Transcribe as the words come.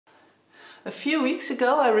A few weeks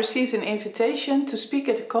ago I received an invitation to speak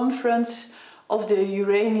at a conference of the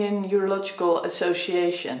Iranian Urological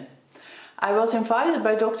Association. I was invited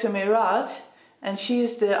by Dr. Mirad, and she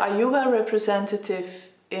is the Ayuga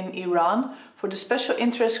representative in Iran for the special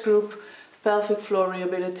interest group Pelvic Floor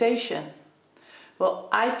Rehabilitation. Well,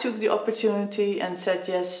 I took the opportunity and said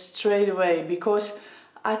yes straight away, because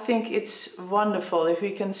I think it's wonderful if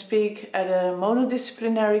we can speak at a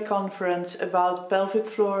monodisciplinary conference about pelvic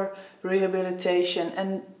floor rehabilitation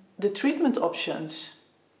and the treatment options.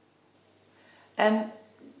 And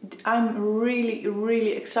I'm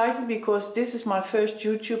really excited because this is my first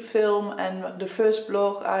YouTube film and the first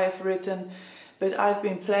blog I've written, but I've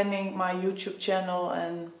been planning my YouTube channel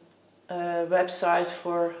and website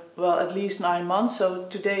for, well, at least 9 months. So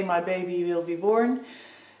today my baby will be born,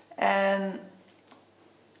 and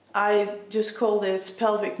I just call this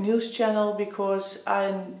Pelvic News Channel because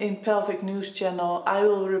in Pelvic News Channel I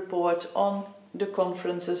will report on the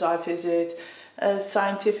conferences I visit,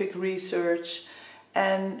 scientific research,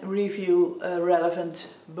 and review relevant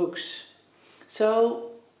books.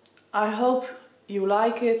 So I hope you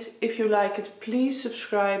like it. If you like it, please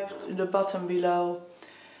subscribe in the button below.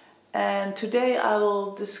 And today I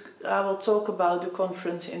will talk about the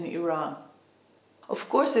conference in Iran. Of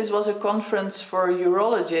course, this was a conference for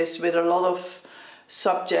urologists with a lot of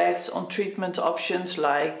subjects on treatment options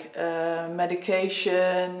like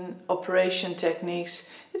medication, operation techniques.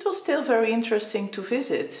 It was still very interesting to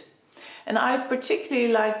visit. And I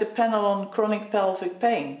particularly liked the panel on chronic pelvic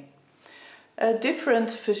pain. Different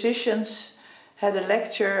physicians had a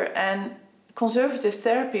lecture and conservative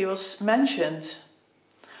therapy was mentioned.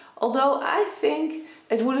 Although I think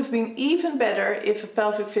it would have been even better if a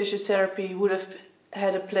pelvic physiotherapy would have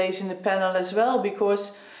had a place in the panel as well,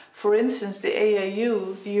 because, for instance, the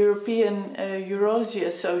AAU, the European Urological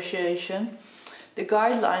Association, the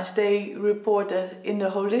guidelines, they report that in the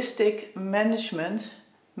holistic management,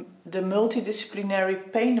 the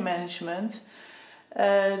multidisciplinary pain management,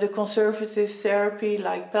 the conservative therapy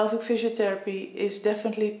like pelvic physiotherapy is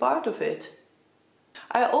definitely part of it.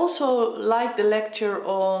 I also liked the lecture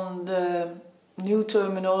on the new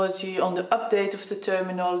terminology, on the update of the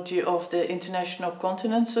terminology of the International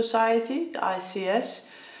Continence Society, the ICS,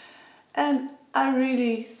 and I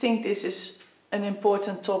really think this is an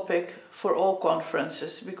important topic for all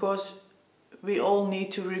conferences, because we all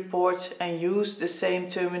need to report and use the same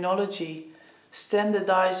terminology.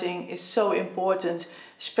 Standardizing is so important,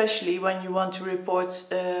 especially when you want to report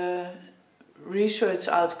research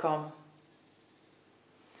outcome.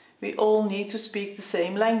 We all need to speak the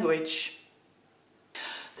same language.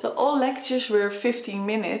 So all lectures were 15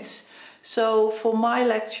 minutes. So for my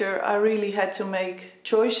lecture I really had to make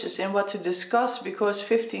choices in what to discuss, because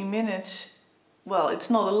 15 minutes, well, it's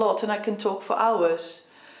not a lot and I can talk for hours.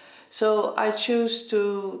 So I choose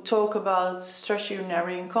to talk about stress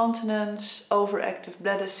urinary incontinence, overactive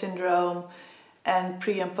bladder syndrome, and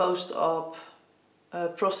pre and post-op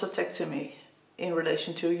prostatectomy in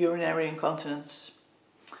relation to urinary incontinence.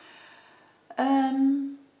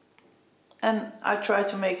 And I try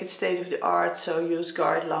to make it state of the art, so use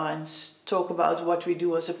guidelines, talk about what we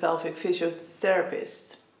do as a pelvic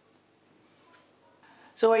physiotherapist.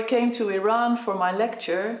 So I came to Iran for my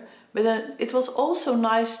lecture, but it was also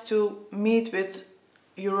nice to meet with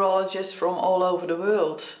urologists from all over the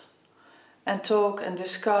world and talk and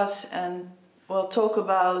discuss and, well, talk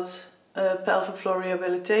about pelvic floor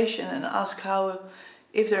rehabilitation and ask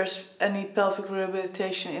if there's any pelvic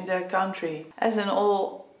rehabilitation in their country. As in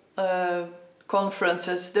all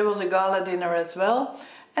conferences, there was a gala dinner as well,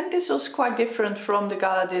 and this was quite different from the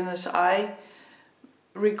gala dinners I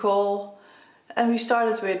recall. And we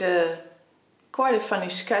started with quite a funny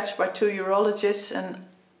sketch by 2 urologists, and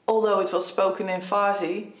although it was spoken in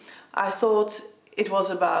Farsi, I thought it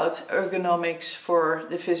was about ergonomics for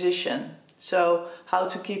the physician. So how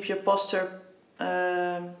to keep your posture,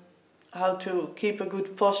 how to keep a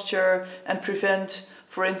good posture and prevent,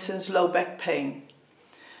 for instance, low back pain.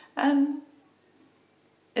 And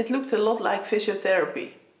it looked a lot like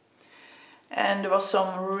physiotherapy. And there was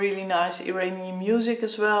some really nice Iranian music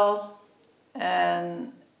as well,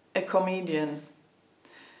 and a comedian.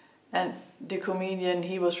 And the comedian,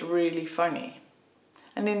 he was really funny.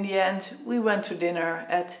 And in the end, we went to dinner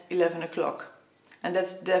at 11 o'clock. And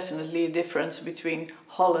that's definitely a difference between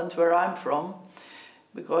Holland, where I'm from,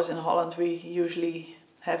 because in Holland we usually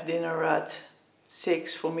have dinner at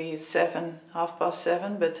 6, for me it's 7,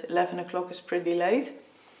 7:30, but 11 o'clock is pretty late.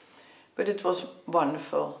 But it was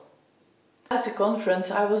wonderful. At the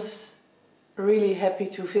conference I was really happy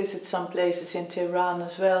to visit some places in Tehran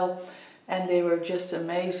as well, and they were just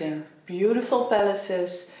amazing. Beautiful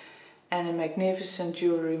palaces and a magnificent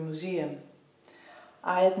jewelry museum.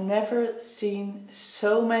 I had never seen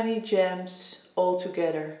so many gems all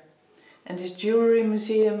together. And this jewelry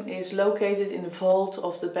museum is located in the vault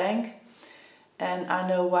of the bank, and I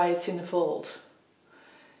know why it's in the vault.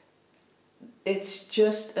 It's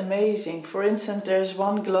just amazing. For instance, there's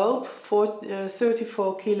one globe for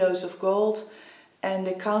 34 kilos of gold, and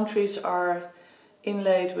the countries are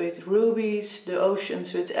inlaid with rubies, the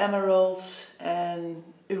oceans with emeralds, and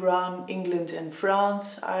Iran, England and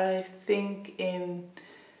France, I think, in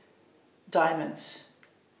diamonds.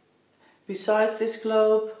 Besides this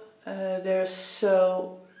globe, there are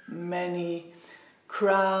so many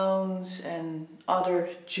crowns and other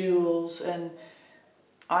jewels and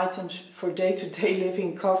items for day-to-day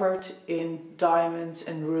living covered in diamonds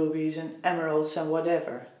and rubies and emeralds and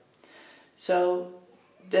whatever. So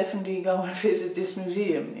definitely go and visit this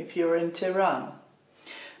museum if you're in Tehran.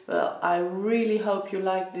 Well, I really hope you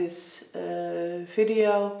like this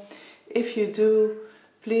video. If you do,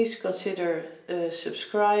 please consider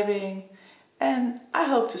subscribing, and I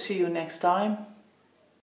hope to see you next time.